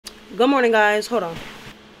Good morning, guys. Hold on.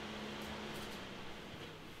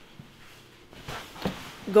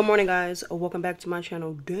 Good morning, guys. Welcome back to my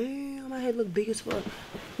channel. Damn, my head look big as fuck.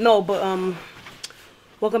 No, but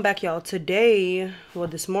welcome back, y'all. Today, well,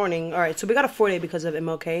 this morning. All right, so we got a 4-day because of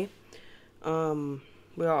MLK.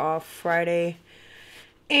 We are off Friday,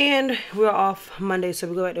 and we are off Monday, so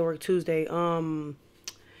we go back to work Tuesday. I'm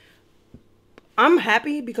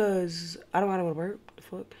happy because I don't gotta go to work. What the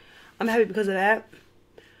fuck? I'm happy because of that.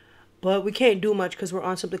 But we can't do much because we're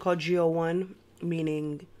on something called GO1,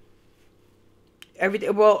 meaning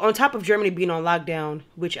everything. Well, on top of Germany being on lockdown,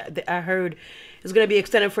 which I heard is going to be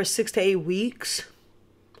extended for 6 to 8 weeks.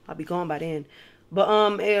 I'll be gone by then.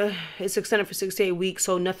 But it's extended for 6 to 8 weeks,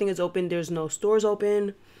 so nothing is open. There's no stores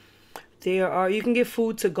open. You can get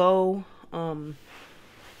food to go.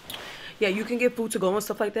 Yeah, you can get food to go and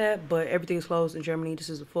stuff like that, but everything is closed in Germany. This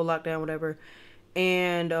is a full lockdown, whatever.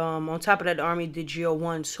 And on top of that, the army did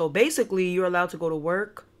GO1. So basically, you're allowed to go to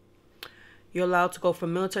work. You're allowed to go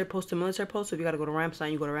from military post to military post. So if you got to go to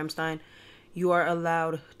Ramstein, you go to Ramstein. You are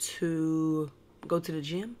allowed to go to the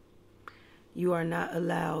gym. You are not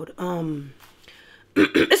allowed.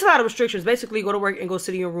 It's a lot of restrictions. Basically, go to work and go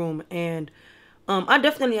sit in your room. And I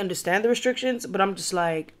definitely understand the restrictions, but I'm just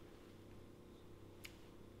like,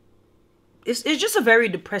 it's just a very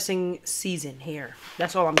depressing season here.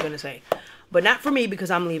 That's all I'm gonna say. But not for me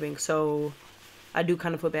because I'm leaving. So I do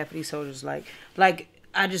kind of feel bad for these soldiers. Like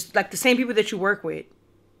I just, like the same people that you work with,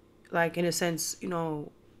 like in a sense, you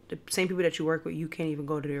know, the same people that you work with, you can't even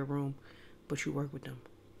go to their room, but you work with them.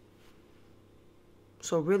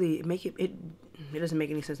 So really, it doesn't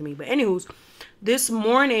make any sense to me. But anywho's, this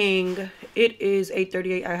morning, it is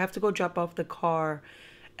 8:38. I have to go drop off the car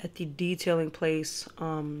at the detailing place.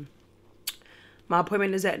 My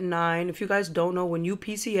appointment is at 9. If you guys don't know, when you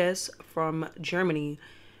PCS from Germany,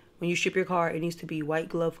 when you ship your car, it needs to be white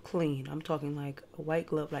glove clean. I'm talking like a white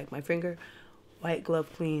glove, like my finger, white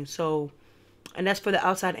glove clean. So, and that's for the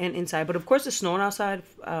outside and inside. But of course, it's snowing outside.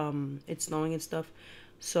 It's snowing and stuff.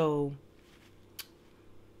 So,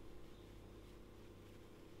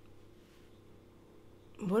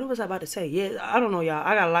 what was I about to say? Yeah, I don't know, y'all.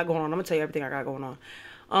 I got a lot going on. I'm gonna tell you everything I got going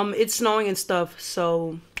on. It's snowing and stuff,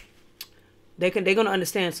 so they're gonna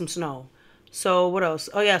understand some snow. So what else?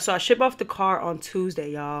 Oh yeah, so I ship off the car on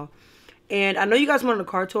Tuesday, y'all. And I know you guys wanted a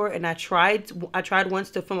car tour, and I tried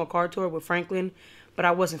once to film a car tour with Franklin, but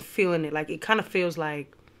I wasn't feeling it. Like it kind of feels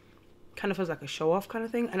like a show off kind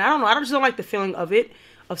of thing. And I don't know, I just don't like the feeling of it,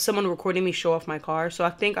 of someone recording me show off my car. So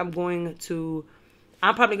I think I'm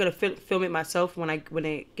probably gonna film it myself when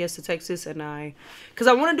it gets to Texas, and because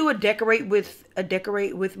I want to do a decorate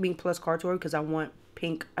with me plus car tour, because I want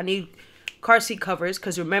pink. I need car seat covers,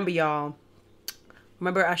 because remember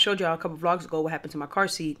I showed y'all a couple vlogs ago what happened to my car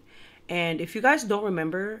seat. And if you guys don't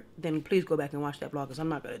remember, then please go back and watch that vlog, because I'm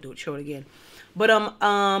not gonna show it again. But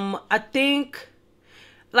I think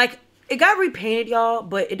like it got repainted, y'all,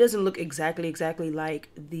 but it doesn't look exactly like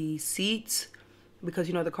the seats, because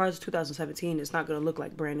you know the car is 2017. It's not gonna look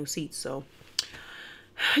like brand new seats. So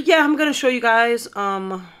yeah, I'm gonna show you guys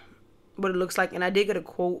what it looks like. And I did get a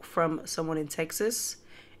quote from someone in Texas,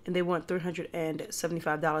 and they want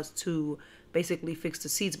 $375 to basically fix the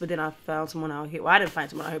seats. But then I found someone out here. Well, I didn't find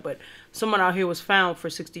someone out here, but someone out here was found for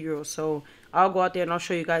 60 euros. So I'll go out there and I'll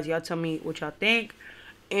show you guys. Y'all tell me what y'all think.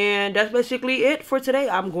 And that's basically it for today.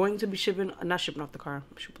 I'm going to be not shipping off the car.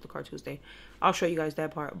 I'm shipping the car Tuesday. I'll show you guys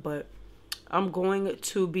that part. But I'm trying to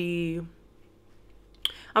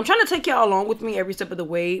take y'all along with me every step of the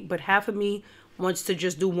way. But half of me wants to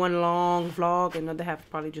just do one long vlog, and the other half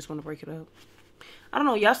probably just want to break it up. I don't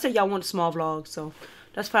know. Y'all said y'all want small vlogs, so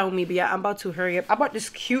that's fine with me. But yeah, I'm about to hurry up. I bought this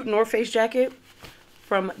cute North Face jacket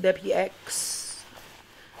from the PX.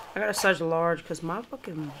 I got a size large because my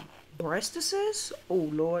fucking breastises, oh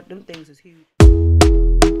Lord, them things is huge.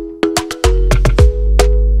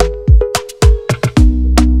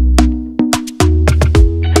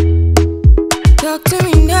 Talk to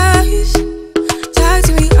me nice, talk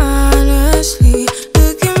to me honestly.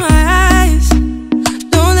 Look in my eyes,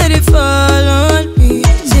 don't let it fall on me.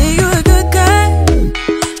 Say you're a good guy,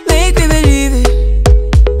 make me believe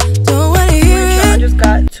it. Don't wanna hear it. I just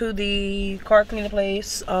got to the car cleaning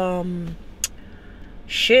place.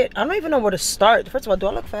 Shit, I don't even know where to start. First of all, do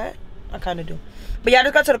I look fat? I kind of do. But yeah, I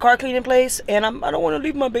just got to the car cleaning place, and I don't want to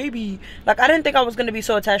leave my baby. Like, I didn't think I was gonna be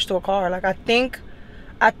so attached to a car. Like, I think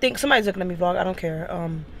somebody's looking at me vlog. I don't care.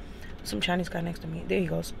 Some Chinese guy next to me. There he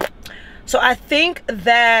goes. So I think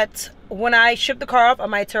that when I ship the car off, I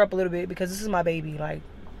might tear up a little bit, because this is my baby. Like,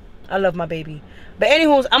 I love my baby. But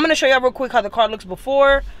anywho, I'm gonna show y'all real quick how the car looks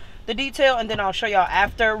before. the detail, and then I'll show y'all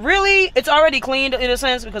after. Really, it's already cleaned in a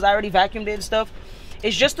sense because I already vacuumed it and stuff.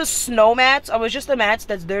 It's just the snow mats. Oh, it's just the mats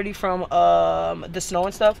that's dirty from the snow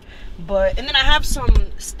and stuff. But, and then I have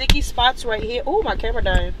some sticky spots right here. Oh, my camera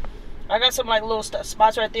dying. I got some like little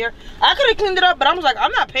spots right there. I could have cleaned it up, but I was like,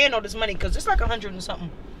 I'm not paying all this money because it's like 100 and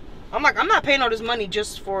something. I'm like, I'm not paying all this money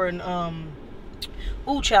just for an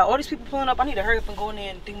ooh, child, all these people pulling up. I need to hurry up and go in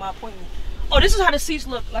there and think my appointment. Oh, this is how the seats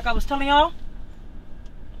look, like I was telling y'all.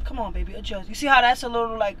 Come on, baby, adjust. You see how that's a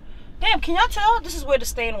little like, damn, can y'all tell? This is where the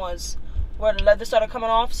stain was, where the leather started coming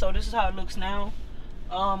off. So this is how it looks now.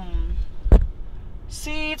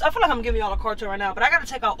 Seats, I feel like I'm giving y'all a car tour right now, but I gotta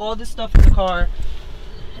take out all this stuff in the car.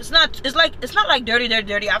 It's not like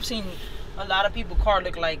dirty. I've seen a lot of people car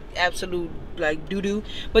look like absolute like doo-doo,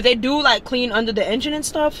 but they do like clean under the engine and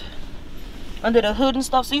stuff, under the hood and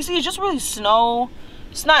stuff. So you see, it's just really snow.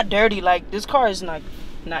 It's not dirty. Like, this car is not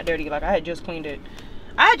dirty. Like, I had just cleaned it.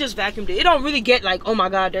 I had just vacuumed it. It don't really get like, oh my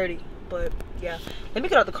god, dirty. But yeah, let me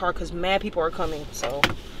get out the car because mad people are coming. So,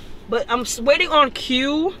 but I'm waiting on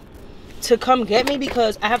Q to come get me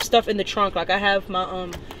because I have stuff in the trunk. Like, I have my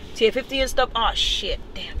TA50 and stuff. Oh shit,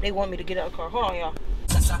 damn, they want me to get out of the car. Hold on,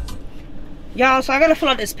 y'all, so I gotta fill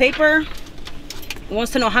out this paper. It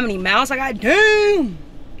wants to know how many miles I got. Damn,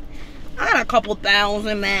 I got a couple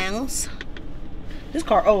thousand miles. This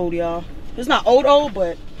car old, y'all. It's not old,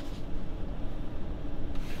 but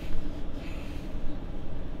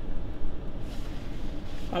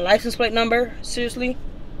my license plate number, seriously.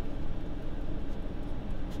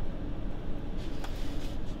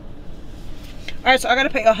 Alright, so I gotta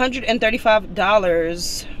pay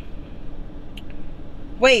 $135.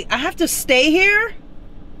 Wait, I have to stay here?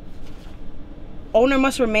 Owner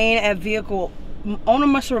must remain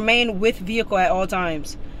with vehicle at all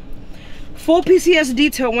times. Full PCS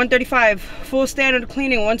detail 135, full standard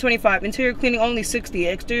cleaning 125, interior cleaning only 60,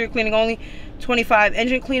 exterior cleaning only 25,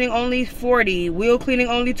 engine cleaning only 40, wheel cleaning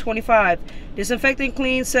only 25, disinfectant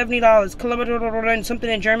clean $70, kilometer and something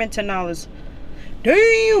in German $10.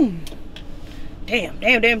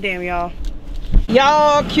 Damn, y'all.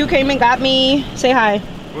 Y'all, Q came and got me. Say hi.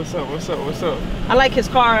 What's up? I like his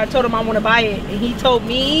car. I told him I want to buy it, and he told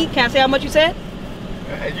me, can I say how much you said?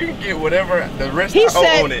 You can get whatever. The rest he I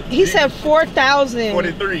said, own it. He said 4,000.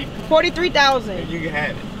 43,000. You can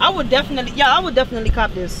have it. I would definitely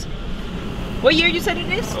cop this. What year you said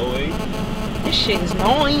it is? 08. This shit is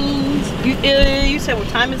noise. You said what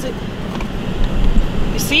time is it?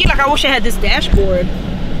 You see, like I wish I had this dashboard.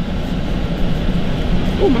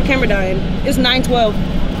 Oh, my camera dying. It's 9:12.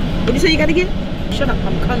 What do you say you gotta get? Shut up,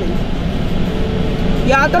 I'm coming.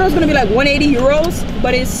 Yeah, I thought it was gonna be like 180 euros,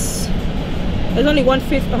 but it's only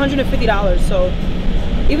 $150. So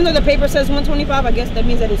even though the paper says 125, I guess that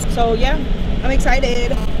means that it's. So yeah, I'm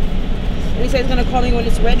excited. And he said he's gonna call me when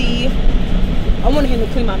it's ready. I wanted him to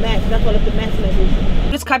clean my mats. That's why I left the mats and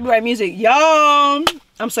everything. This copyright music, y'all.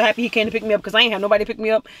 I'm so happy he came to pick me up because I ain't have nobody pick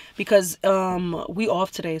me up because we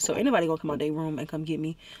off today, so ain't nobody gonna come out their room and come get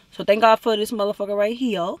me. So thank God for this motherfucker right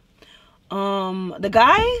here. The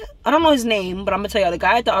guy, I don't know his name, but I'm gonna tell y'all, the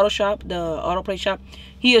guy at the auto shop, the auto plate shop,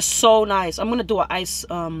 he is so nice. I'm gonna do it's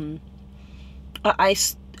not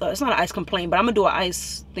an ice complaint, but I'm gonna do an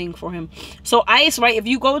ice thing for him. So ice, right, if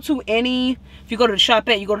you go to the shop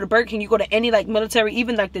you go to the Burger King, you go to any like military,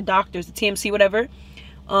 even like the doctors, the TMC, whatever,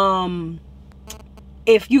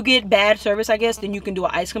 if you get bad service, I guess, then you can do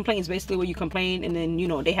an ice complaint. It's basically where you complain and then, you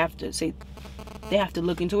know, they have to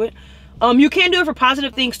look into it. You can do it for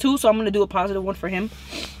positive things too, so I'm gonna do a positive one for him.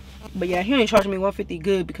 But yeah, he only charged me $150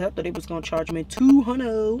 good because I thought they was gonna charge me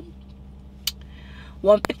 $200.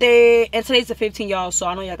 $150, and today's the 15th, y'all, so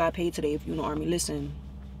I know y'all got paid today if you know Army. Listen,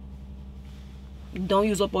 don't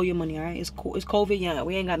use up all your money, all right? It's COVID, yeah,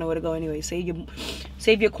 we ain't got nowhere to go anyway. Save your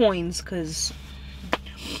coins, because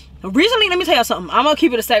recently, let me tell y'all something. I'm gonna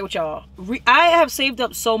keep it a stack with y'all. I have saved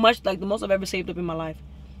up so much, like the most I've ever saved up in my life,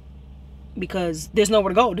 because there's nowhere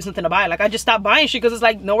to go. There's nothing to buy. Like, I just stopped buying shit because it's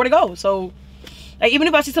like nowhere to go. So like, even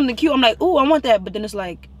if I see something cute, I'm like, ooh, I want that. But then it's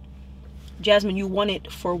like, Jasmine, you want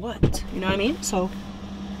it for what? You know what I mean? So,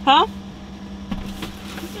 huh?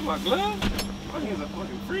 You see my gloves? My hands are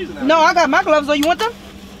fucking freezing out No, here. I got my gloves though. You want them?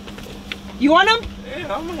 You want them?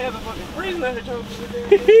 Yeah, I'm gonna have a fucking freezing out here.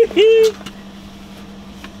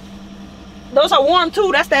 Those are warm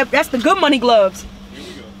too. That's the good money gloves. Here we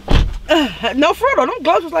go. No, for real though. Them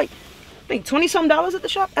gloves was like, I think $20-something at the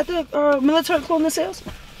shop, at the military clothing sales.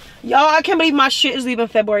 Y'all, I can't believe my shit is leaving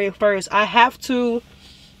February 1st. I have to.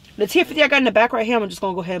 The T50 I got in the back right here, I'm just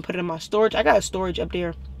gonna go ahead and put it in my storage. I got a storage up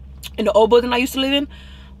there in the old building I used to live in.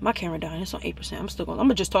 My camera dying. It's on 8%. I'm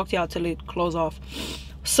gonna just talk to y'all till it close off.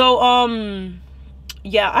 So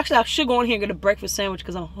yeah, actually I should go in here and get a breakfast sandwich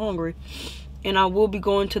because I'm hungry. And I will be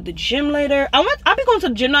going to the gym later. I'll be going to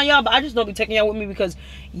the gym now, y'all, but I just don't be taking y'all with me because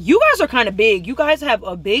you guys are kind of big. You guys have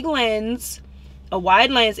a big lens, a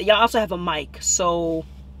wide lens, and y'all also have a mic. So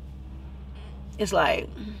it's like,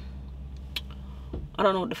 I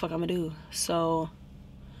don't know what the fuck I'm gonna do. So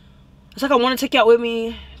it's like I want to take y'all with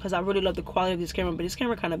me because I really love the quality of this camera, but this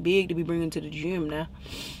camera kind of big to be bringing to the gym now.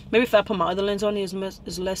 Maybe if I put my other lens on it's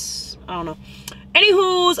less, I don't know.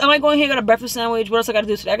 Anywho's, I might go in here and get a breakfast sandwich. What else I gotta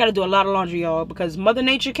do today? I gotta do a lot of laundry, y'all, because Mother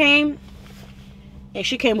Nature came and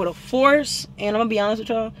she came with a force. And I'm gonna be honest with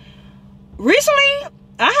y'all, recently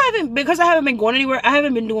I haven't been going anywhere. I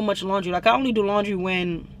haven't been doing much laundry. Like I only do laundry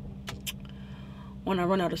when I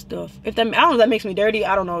run out of stuff. I don't know if that makes me dirty.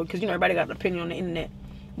 I don't know, because you know everybody got an opinion on the internet.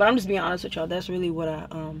 But I'm just being honest with y'all. That's really what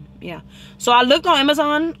yeah. So I looked on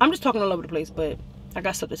Amazon. I'm just talking all over the place, but I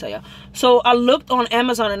got stuff to tell y'all. So I looked on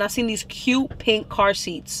Amazon and I seen these cute pink car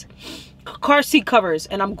seat covers,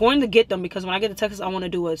 and I'm going to get them because when I get to Texas I want to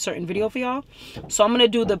do a certain video for y'all. So I'm gonna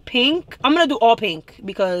do the pink. I'm gonna do all pink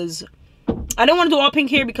because I didn't want to do all pink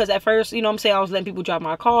here because at first, you know what I'm saying, I was letting people drive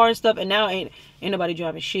my car and stuff, and now ain't nobody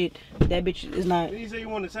driving shit. That bitch is not. Did you say you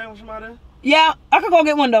want a sandwich from out there? Yeah, I could go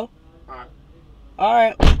get one though.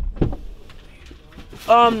 Alright.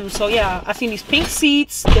 So yeah, I seen these pink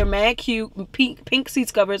seats. They're mad cute. Pink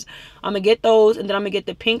seats covers. I'm gonna get those, and then I'm gonna get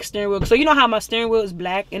the pink steering wheel. So you know how my steering wheel is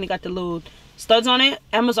black and it got the little studs on it?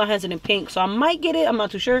 Amazon has it in pink, so I might get it. I'm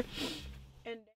not too sure.